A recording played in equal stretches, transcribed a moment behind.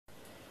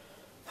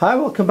Hi,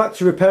 welcome back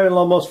to Repairing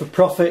Lawnmowers for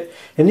Profit.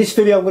 In this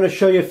video I'm going to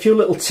show you a few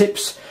little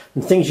tips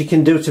and things you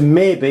can do to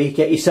maybe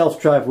get your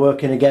self-drive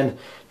working again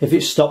if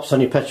it stops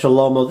on your petrol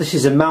lawnmower. This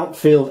is a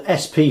Mountfield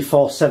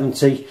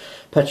SP470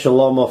 petrol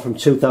lawnmower from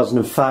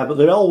 2005, but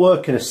they're all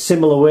work in a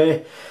similar way.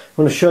 I'm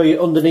going to show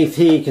you underneath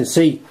here. You can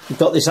see you've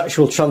got this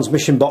actual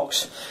transmission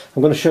box.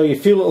 I'm going to show you a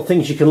few little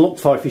things you can look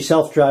for if your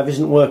self-drive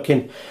isn't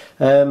working.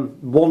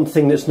 One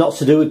thing that's not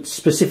to do with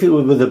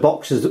specifically with the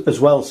box as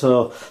well,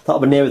 so that'll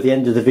be near the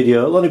end of the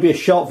video. It'll only be a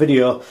short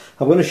video.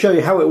 I'm going to show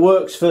you how it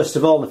works first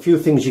of all and a few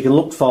things you can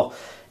look for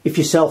if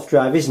your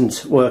self-drive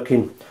isn't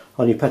working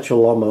on your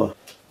petrol lawnmower.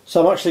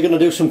 So I'm actually going to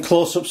do some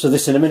close-ups of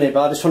this in a minute,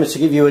 but I just wanted to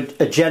give you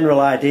a general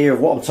idea of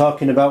what I'm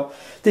talking about.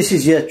 This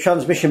is your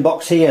transmission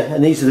box here,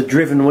 and these are the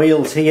driven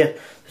wheels here.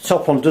 The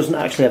top one doesn't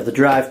actually have the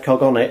drive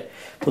cog on it,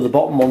 but the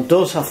bottom one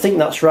does. I think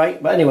that's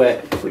right, but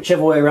anyway,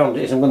 whichever way around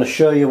it is, I'm going to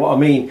show you what I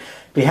mean.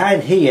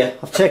 Behind here,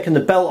 I've taken the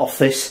belt off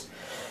this.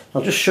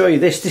 I'll just show you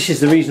this. This is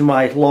the reason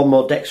why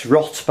lawnmower decks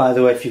rot, by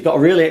the way. If you've got a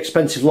really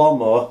expensive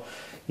lawnmower,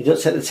 you don't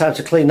take the time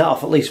to clean that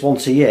off at least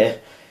once a year,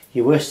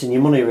 you're wasting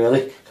your money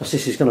really, because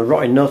this is going to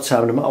rot in no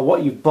time, no matter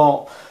what you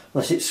bought,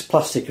 unless it's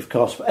plastic of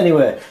course. But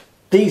anyway,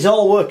 these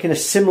all work in a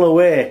similar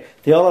way.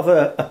 They all have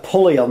a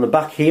pulley on the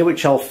back here,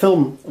 which I'll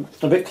film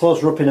a bit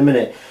closer up in a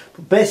minute.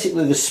 But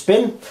basically the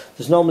spin,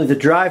 there's normally the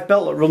drive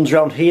belt that runs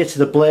around here to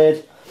the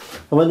blade,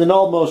 and when the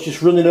lawnmower's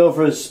just running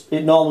over as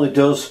it normally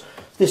does,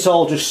 this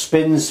all just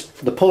spins,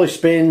 the pulley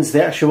spins,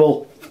 the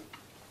actual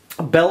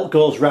belt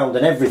goes round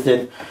and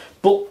everything,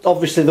 but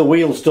obviously the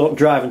wheels don't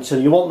drive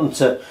until you want them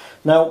to.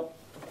 Now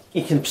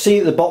you can see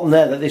at the bottom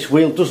there that this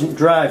wheel doesn't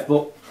drive,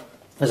 but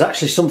there's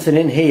actually something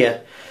in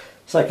here.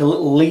 It's like a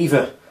little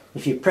lever.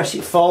 If you press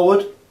it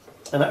forward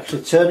and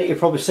actually turn it, you'll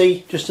probably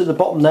see just at the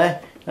bottom there,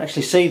 you can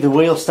actually see the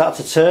wheel start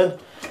to turn.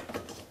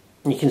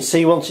 And you can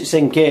see once it's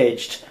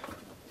engaged,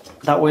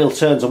 that wheel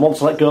turns, and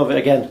once I let go of it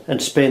again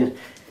and spin,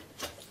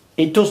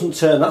 it doesn't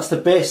turn. That's the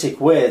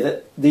basic way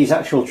that these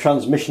actual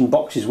transmission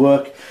boxes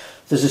work.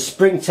 There's a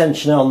spring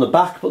tensioner on the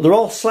back, but they're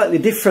all slightly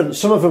different.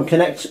 Some of them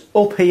connect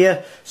up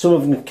here, some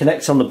of them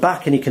connect on the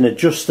back, and you can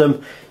adjust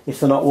them if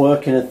they're not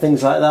working and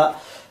things like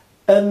that.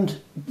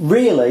 And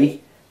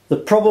really, the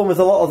problem with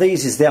a lot of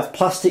these is they have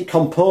plastic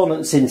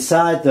components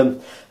inside them,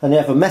 and they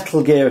have a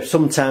metal gear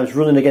sometimes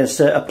running against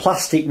a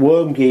plastic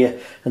worm gear,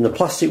 and the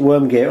plastic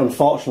worm gear,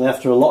 unfortunately,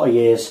 after a lot of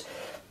years,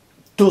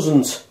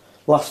 doesn't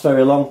last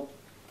very long,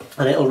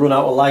 and it'll run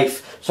out of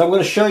life. So I'm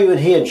going to show you in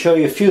here and show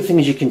you a few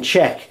things you can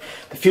check,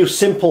 a few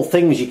simple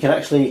things you can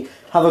actually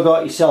have a go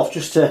at yourself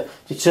just to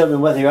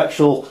determine whether your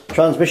actual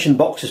transmission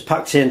box is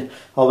packed in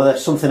or whether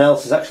something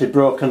else is actually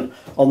broken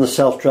on the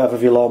self-drive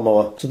of your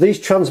lawnmower. So these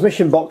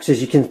transmission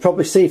boxes, you can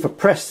probably see if I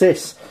press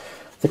this,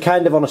 they're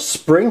kind of on a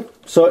spring,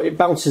 so it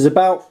bounces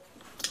about,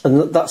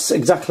 and that's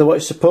exactly what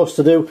it's supposed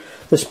to do.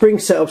 The spring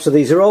setups of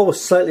these are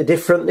always slightly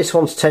different. This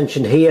one's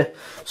tensioned here.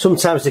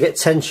 Sometimes they get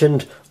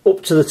tensioned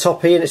up to the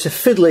top here, and it's a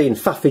fiddly and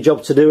faffy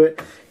job to do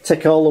it.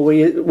 Take all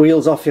the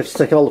wheels off, you have to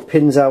take all the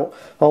pins out,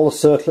 all the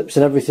circlips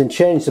and everything,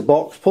 change the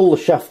box, pull the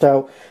shaft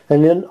out,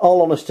 and in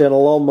all honesty on a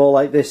lawnmower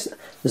like this,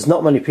 there's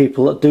not many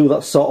people that do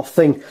that sort of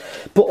thing.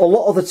 But a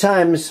lot of the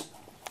times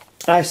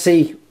I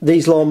see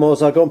these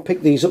lawnmowers, I go and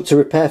pick these up to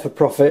repair for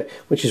profit,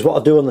 which is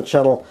what I do on the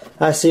channel.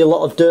 I see a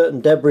lot of dirt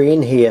and debris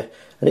in here,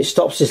 and it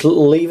stops this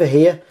little lever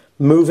here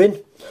moving.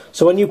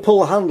 So when you pull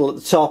the handle at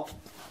the top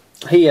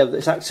here,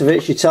 this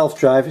activates your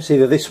self-drive, it's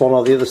either this one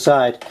or the other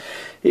side,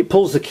 it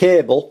pulls the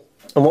cable,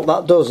 and what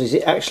that does is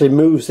it actually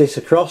moves this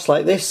across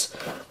like this,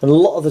 and a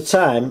lot of the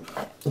time,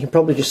 you can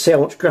probably just see how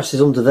much grass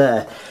is under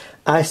there,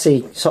 I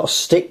see sort of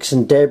sticks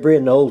and debris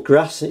and old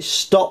grass, and it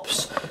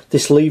stops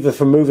this lever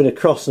from moving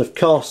across. And of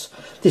course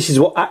this is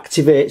what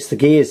activates the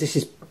gears. This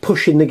is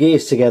pushing the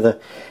gears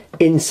together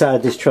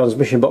inside this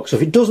transmission box. So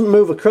if it doesn't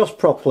move across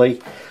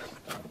properly,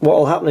 what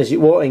will happen is it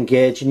won't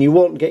engage and you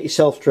won't get your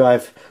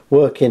self-drive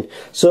working.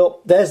 So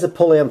there's the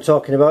pulley I'm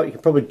talking about. You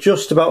can probably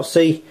just about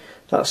see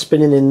that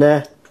spinning in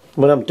there.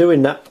 When I'm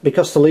doing that,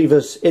 because the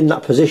lever's in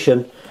that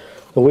position,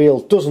 the wheel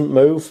doesn't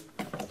move.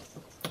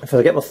 If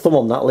I get my thumb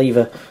on that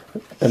lever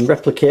and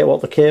replicate what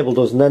the cable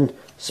does and then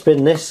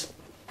spin this,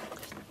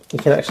 you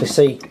can actually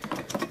see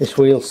this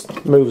wheel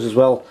moves as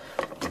well.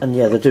 And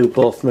yeah, they do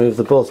both move,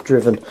 they're both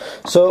driven.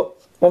 So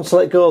once I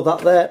let go of that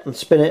there and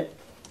spin it,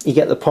 you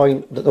get the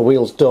point that the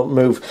wheels don't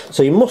move.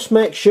 So you must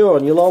make sure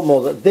on your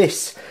lawnmower that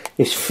this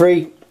is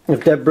free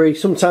of debris.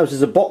 Sometimes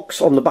there's a box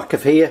on the back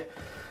of here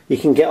you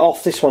can get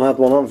off. This one had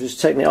one on,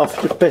 just taking it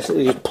off, it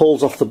basically just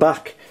pulls off the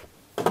back.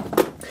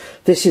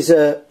 This is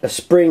a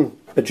spring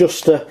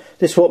adjuster.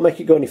 This won't make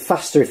it go any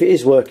faster if it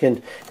is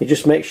working, it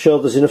just makes sure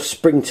there's enough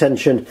spring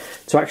tension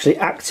to actually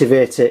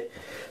activate it.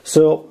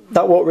 So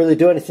that won't really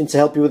do anything to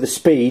help you with the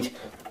speed,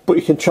 but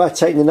you can try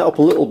tightening that up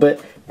a little bit,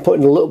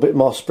 putting a little bit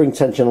more spring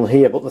tension on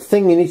here. But the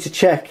thing you need to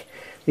check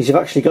is you've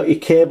actually got your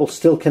cable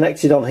still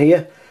connected on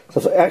here.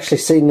 So I've actually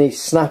seen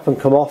these snap and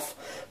come off.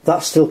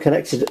 That's still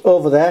connected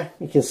over there,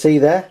 you can see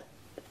there,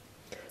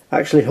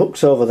 actually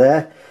hooks over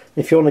there.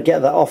 If you want to get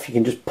that off, you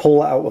can just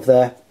pull that out of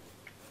there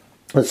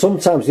And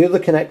sometimes the other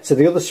connector,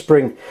 the other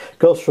spring,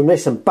 goes from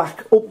this and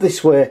back up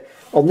this way.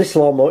 On this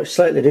lawnmower it's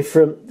slightly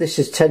different. This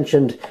is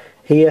tensioned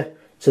here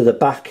to the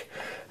back,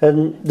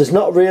 and there's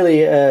not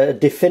really a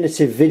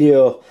definitive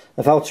video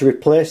of how to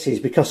replace these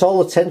because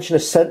all the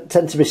tensioners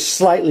tend to be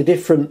slightly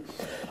different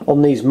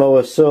on these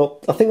mowers. So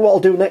I think what I'll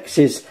do next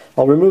is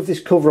I'll remove this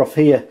cover off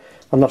here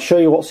and I'll show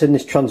you what's in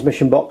this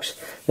transmission box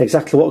and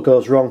exactly what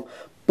goes wrong.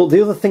 But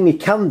the other thing you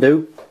can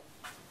do,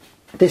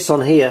 this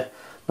on here,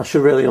 I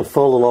should really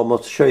unfold the lawnmower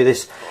to show you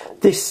this.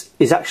 This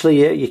is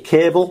actually your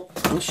cable.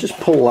 Let's just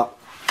pull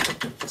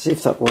that, see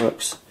if that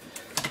works.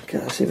 Okay,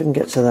 let's see if we can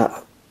get to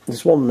that.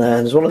 There's one there,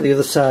 and there's one at the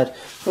other side.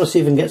 Let's see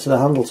if we can get to the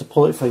handle to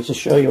pull it for you to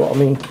show you what I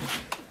mean.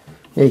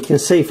 Yeah, you can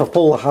see if I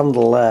pull the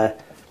handle there,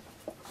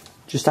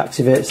 just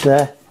activates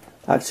there,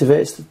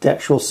 activates the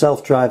actual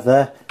self-drive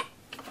there,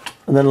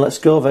 and then let's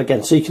go over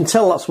again. So you can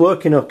tell that's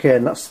working okay,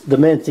 and that's the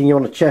main thing you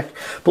want to check.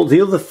 But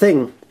the other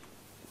thing,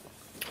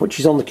 which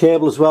is on the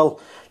cable as well,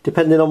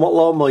 depending on what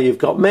lawnmower you've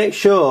got, make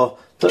sure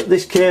that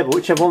this cable,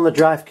 whichever one the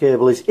drive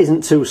cable is,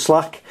 isn't too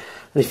slack.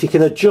 And if you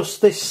can adjust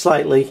this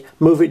slightly,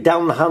 move it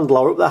down the handle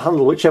or up the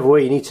handle, whichever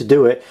way you need to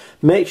do it,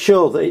 make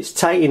sure that it's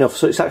tight enough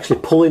so it's actually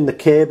pulling the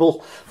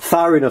cable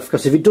far enough,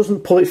 because if it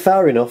doesn't pull it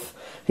far enough,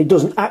 it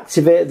doesn't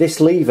activate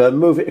this lever and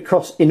move it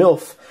across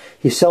enough,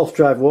 your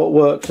self-drive won't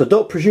work. So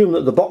don't presume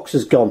that the box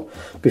is gone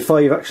before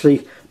you've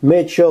actually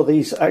made sure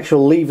these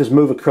actual levers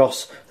move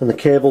across and the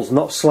cable's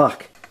not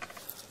slack.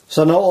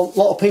 So I know a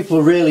lot of people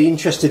are really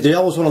interested. They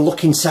always want to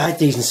look inside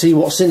these and see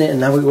what's in it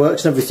and how it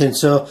works and everything.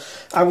 So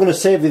I'm going to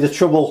save you the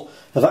trouble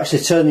of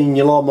actually turning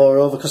your lawnmower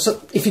over, because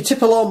if you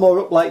tip a lawnmower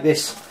up like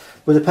this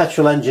with a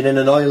petrol engine in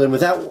and oil in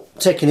without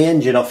taking the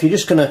engine off, you're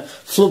just going to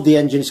flood the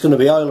engine. It's going to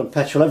be oil and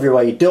petrol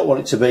everywhere. You don't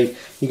want it to be.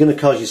 You're going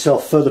to cause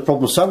yourself further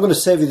problems. So I'm going to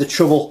save you the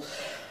trouble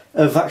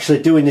of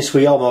actually doing this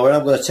with your mower, and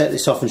I'm going to take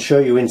this off and show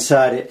you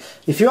inside it.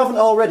 If you haven't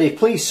already,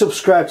 please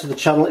subscribe to the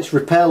channel. It's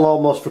Repair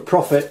Lawnmowers for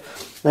Profit.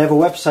 They have a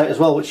website as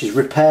well, which is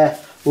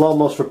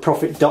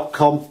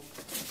repairlawnmowersforprofit.com.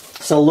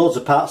 Sell loads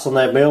of parts on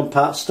there, my own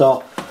parts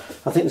store.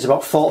 I think there's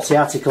about 40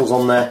 articles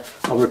on there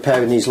on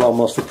repairing these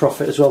lawnmowers for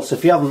profit as well. So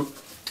if you haven't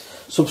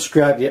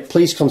subscribed yet,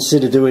 please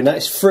consider doing that.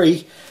 It's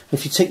free.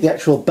 If you tick the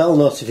actual bell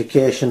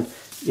notification,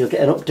 you'll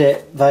get an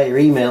update via your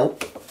email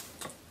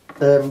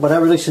when I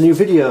release a new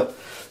video.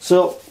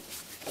 So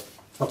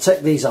I'll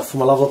take these off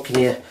and we'll have a look in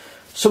here.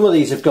 Some of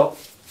these have got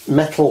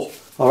metal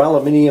or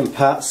aluminium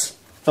parts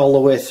all the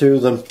way through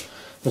them,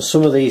 and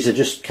some of these are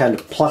just kind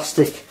of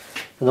plastic,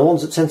 and the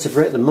ones that tend to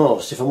break the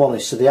most, if I'm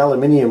honest, are the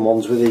aluminium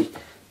ones with the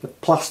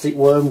plastic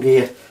worm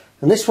gear.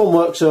 And this one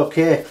works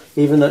okay,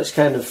 even though it's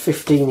kind of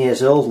 15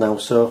 years old now.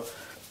 So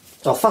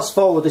I'll fast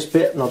forward this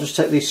bit and I'll just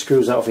take these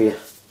screws out of here.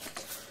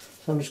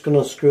 So I'm just going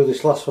to unscrew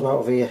this last one out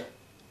of here.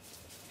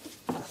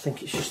 I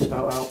think it's just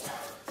about out.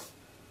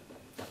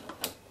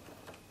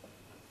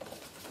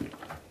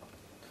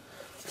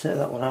 Take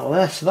that one out of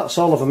there. So that's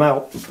all of them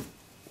out.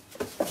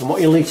 And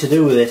what you'll need to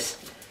do with this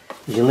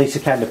is you'll need to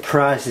kind of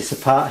prise this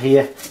apart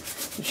here,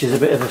 which is a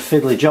bit of a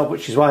fiddly job,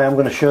 which is why I'm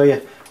going to show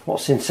you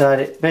what's inside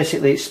it.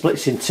 Basically it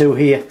splits in two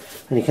here,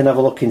 and you can have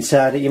a look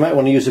inside it. You might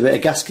want to use a bit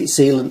of gasket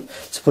sealant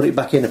to put it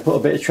back in, and put a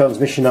bit of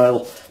transmission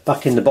oil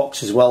back in the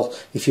box as well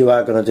if you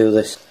are going to do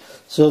this.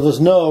 So there's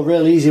no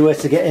real easy way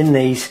to get in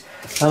these.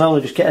 I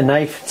normally just get a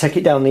knife, take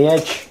it down the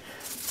edge,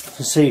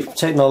 and see,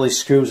 taking all these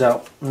screws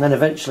out, and then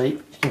eventually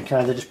you can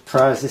kind of just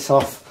prise this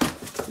off.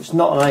 It's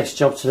not a nice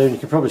job to do, and you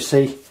can probably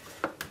see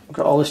I've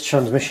got all this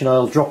transmission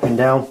oil dropping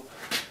down.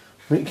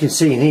 What you can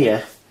see in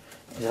here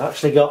is I've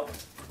actually got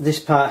this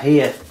part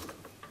here,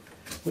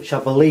 which I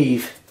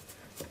believe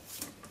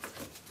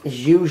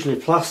is usually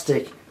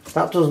plastic.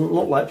 That doesn't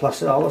look like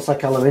plastic, that looks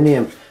like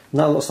aluminium, and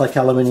that looks like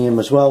aluminium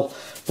as well.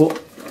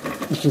 But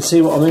you can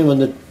see what I mean when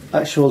the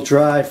actual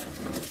drive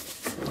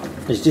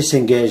is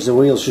disengaged, the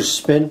wheels just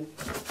spin,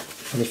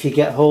 and if you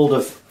get hold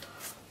of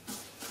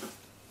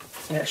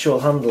the actual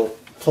handle,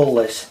 pull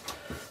this,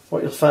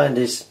 what you'll find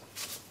is,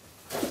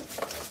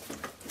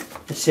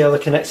 you see how they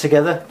connect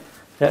together?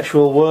 The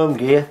actual worm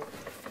gear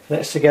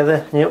connects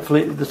together, and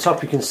hopefully at the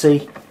top you can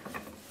see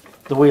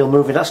the wheel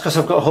moving. That's because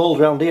I've got a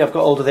hold around here. I've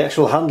got hold of the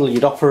actual handle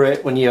you'd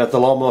operate when you had the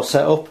lawnmower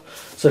set up.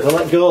 So if I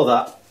let go of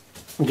that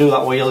and do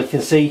that wheel, you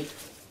can see,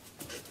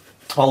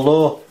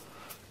 although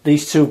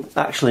these two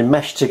actually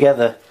mesh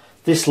together,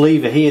 this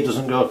lever here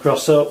doesn't go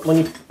across. So when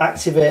you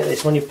activate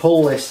this, when you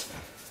pull this,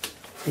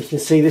 you can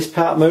see this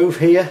part move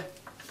here,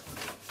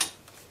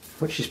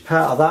 which is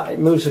part of that. It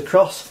moves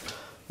across.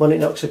 When it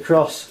knocks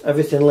across,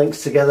 everything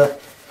links together.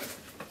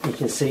 You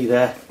can see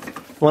there.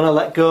 When I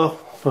let go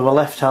with my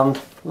left hand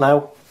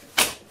now,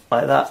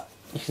 like that,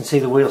 you can see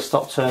the wheel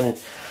stop turning.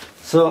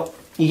 So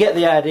you get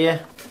the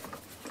idea,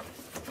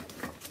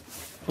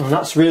 and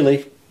that's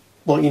really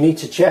what you need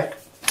to check.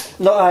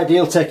 Not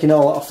ideal taking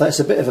all that off, that's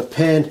a bit of a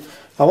pain.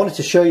 I wanted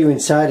to show you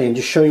inside here and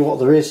just show you what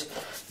there is.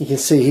 You can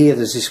see here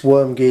there's this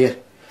worm gear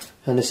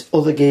and this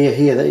other gear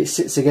here that it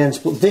sits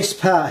against, but this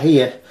part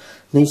here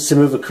needs to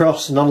move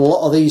across, and on a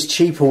lot of these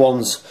cheaper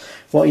ones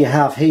what you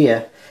have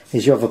here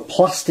is you have a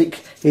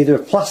plastic, either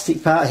a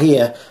plastic part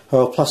here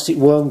or a plastic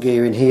worm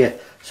gear in here.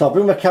 So I'll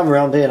bring my camera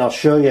around here and I'll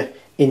show you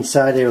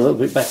inside here a little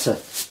bit better.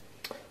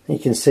 You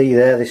can see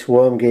there this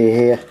worm gear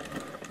here.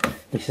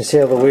 You can see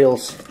how the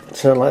wheels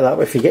turn like that,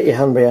 but if you get your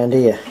hand behind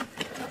here,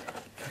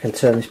 if I can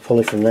turn this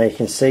pulley from there, you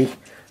can see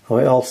how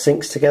it all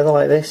sinks together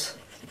like this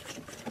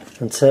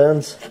and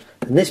turns.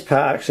 And this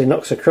part actually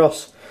knocks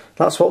across.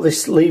 That's what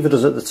this lever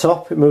does at the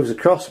top. It moves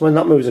across. When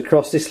that moves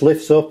across, this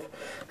lifts up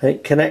and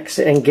it connects,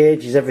 it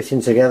engages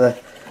everything together.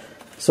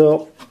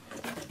 So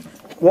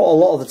what a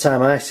lot of the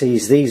time I see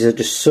is these are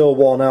just so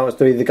worn out,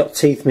 they've either got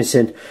teeth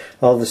missing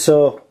or they're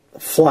so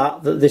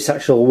flat that this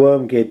actual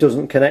worm gear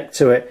doesn't connect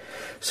to it.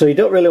 So you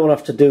don't really want to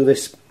have to do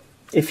this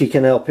if you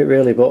can help it,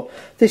 really. But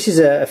this is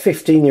a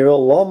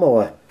 15-year-old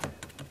lawnmower.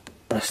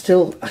 I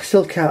still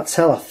can't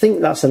tell. I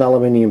think that's an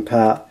aluminium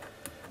part.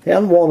 It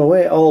hasn't worn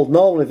away at all.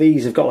 Normally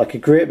these have got like a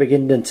great big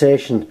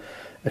indentation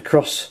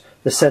across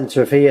the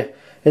centre of here.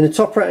 In the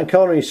top right hand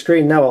corner of your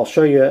screen now, I'll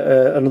show you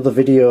another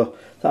video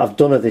that I've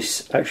done of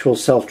this actual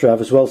self-drive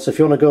as well. So if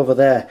you want to go over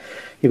there,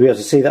 you'll be able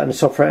to see that in the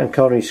top right hand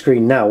corner of your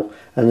screen now.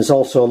 And there's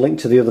also a link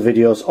to the other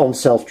videos on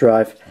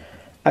self-drive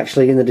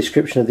actually in the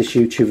description of this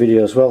YouTube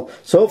video as well.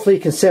 So hopefully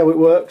you can see how it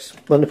works.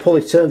 When the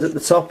pulley turns at the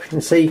top, you can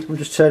see I'm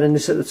just turning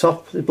this at the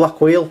top, the black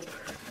wheel.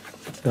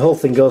 The whole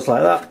thing goes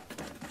like that.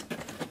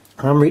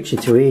 And I'm reaching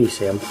to here, you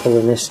see, I'm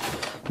pulling this.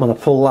 When I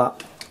pull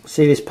that,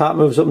 see this part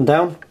moves up and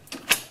down?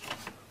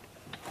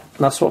 And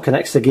that's what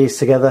connects the gears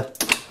together.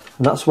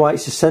 And that's why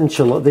it's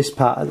essential that this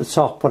part at the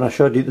top, when I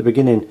showed you at the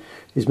beginning,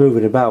 is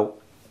moving about.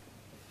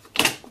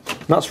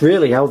 And that's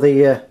really how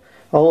the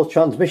whole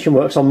transmission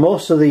works on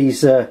most of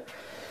these,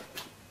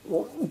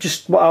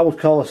 just what I would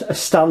call a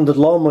standard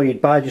lawnmower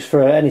you'd buy just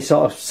for any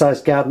sort of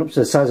size garden up to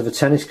the size of a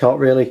tennis court,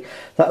 really.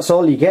 That's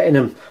all you get in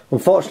them.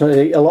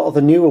 Unfortunately, a lot of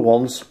the newer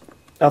ones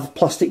have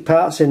plastic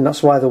parts in,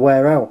 that's why they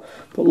wear out.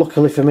 But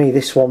luckily for me,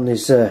 this one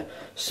is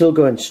still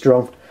going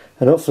strong,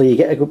 and hopefully you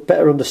get a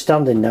better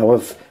understanding now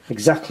of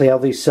exactly how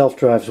these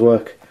self-drives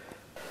work.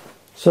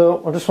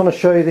 So I just want to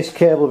show you this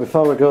cable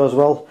before we go as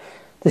well.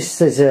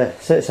 This is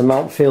it's a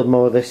mount field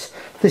mower. This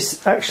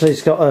actually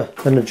has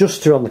got an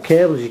adjuster on the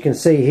cable, as you can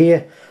see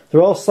here.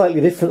 They're all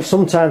slightly different.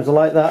 Sometimes they're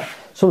like that.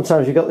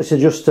 Sometimes you've got this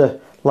adjuster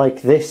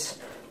like this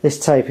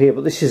type here,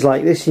 but this is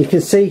like this. You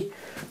can see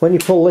when you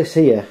pull this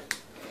here,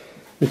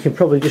 you can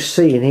probably just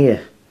see in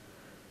here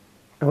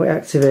how it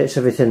activates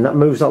everything. That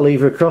moves that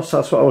lever across.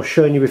 That's what I was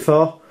showing you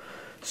before.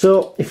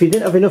 So if you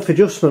didn't have enough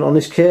adjustment on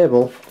this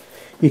cable,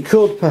 you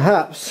could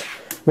perhaps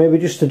maybe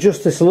just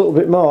adjust this a little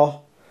bit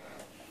more,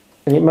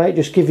 and it might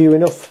just give you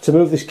enough to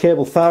move this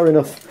cable far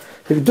enough.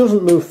 If it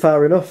doesn't move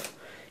far enough,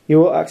 you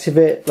won't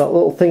activate that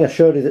little thing I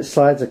showed you that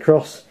slides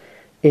across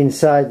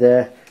inside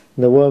there,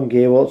 and the worm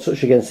gear won't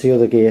touch against the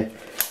other gear.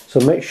 So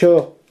make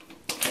sure,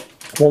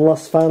 one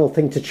last final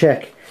thing to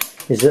check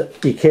is that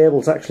your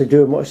cable's actually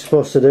doing what it's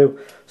supposed to do.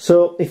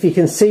 So if you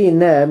can see in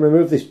there, and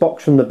remove this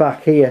box from the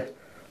back here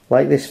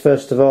like this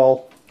first of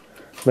all,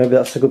 maybe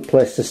that's a good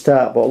place to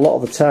start. But a lot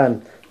of the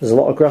time there's a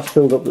lot of grass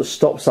build-up that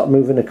stops that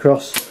moving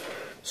across.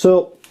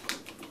 So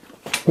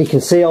you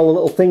can see all the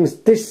little things.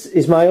 This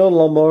is my own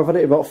lawnmower. I've had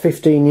it about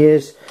 15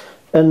 years,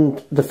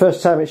 and the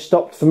first time it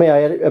stopped for me, I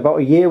had it about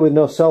a year with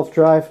no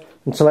self-drive,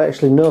 until I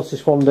actually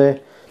noticed one day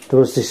there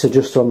was this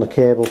adjuster on the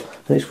cable,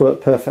 and it's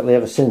worked perfectly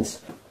ever since.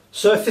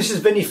 So if this has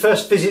been your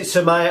first visit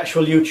to my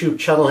actual YouTube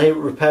channel here at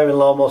Repairing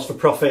Lawnmowers for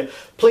Profit,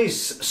 please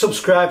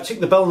subscribe, tick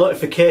the bell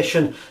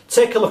notification,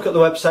 take a look at the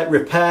website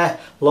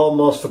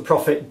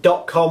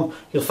repairlawnmowersforprofit.com.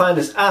 You'll find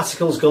there's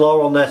articles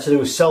galore on there to do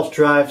with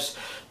self-drives,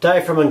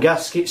 diaphragm and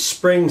gaskets,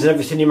 springs and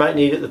everything you might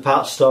need at the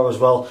parts store as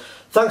well.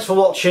 Thanks for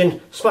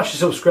watching, smash the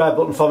subscribe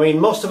button for me, and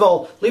most of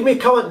all, leave me a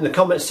comment in the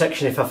comments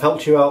section if I've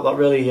helped you out. That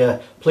really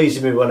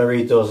pleases me when I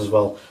read those as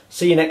well.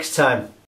 See you next time.